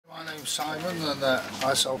name's Simon and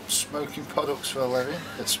I sell smoking products for a living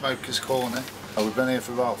at Smokers Corner. We've been here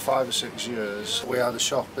for about 5 or 6 years. We had a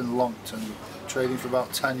shop in Longton, trading for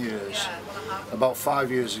about 10 years. About 5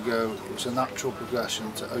 years ago, it was a natural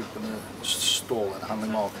progression to open a stall in Hanley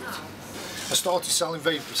Market. I started selling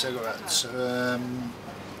vapor cigarettes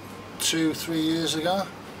 2-3 years ago,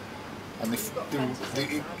 and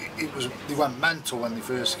they went mental when they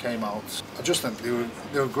first came out. I just think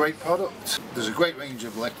they're a great product. There's a great range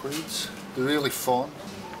of liquids. They're really fun.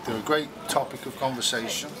 They're a great topic of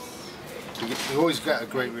conversation. You always get a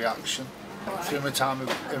great reaction. Through my time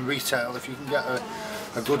in retail, if you can get a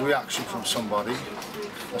good reaction from somebody,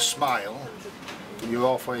 a smile, you're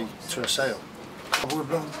halfway to a sale. We've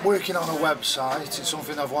been working on a website. It's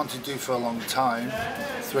something I've wanted to do for a long time,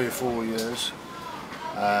 3 or 4 years.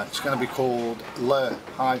 It's going to be called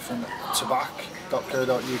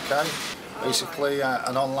le-tabac.co.uk. Basically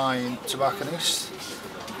an online tobacconist.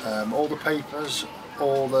 All the papers,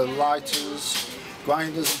 all the lighters,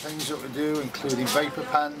 grinders and things that we do, including vapor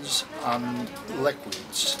pens and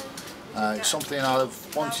liquids. It's something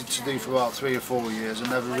I've wanted to do for about 3 or 4 years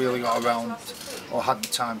and never really got around or had the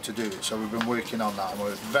time to do it. So we've been working on that and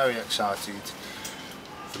we're very excited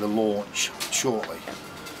for the launch shortly.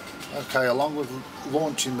 Okay, along with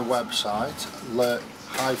launching the website,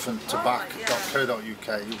 le-tabac.co.uk,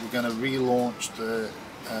 we're going to relaunch the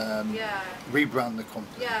rebrand the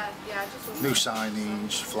company. New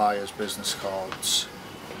signage, flyers, business cards,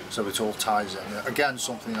 so it all ties in. Again,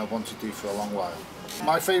 something I want to do for a long while.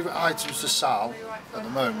 My favourite items to sell at the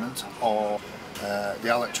moment are the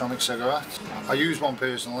electronic cigarettes. I use one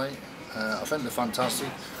personally, I think they're fantastic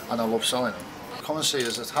and I love selling them. Come and see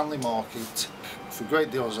us at Hanley Market for great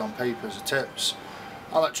deals on papers, tips,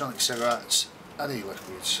 electronic cigarettes and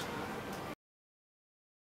e-liquids.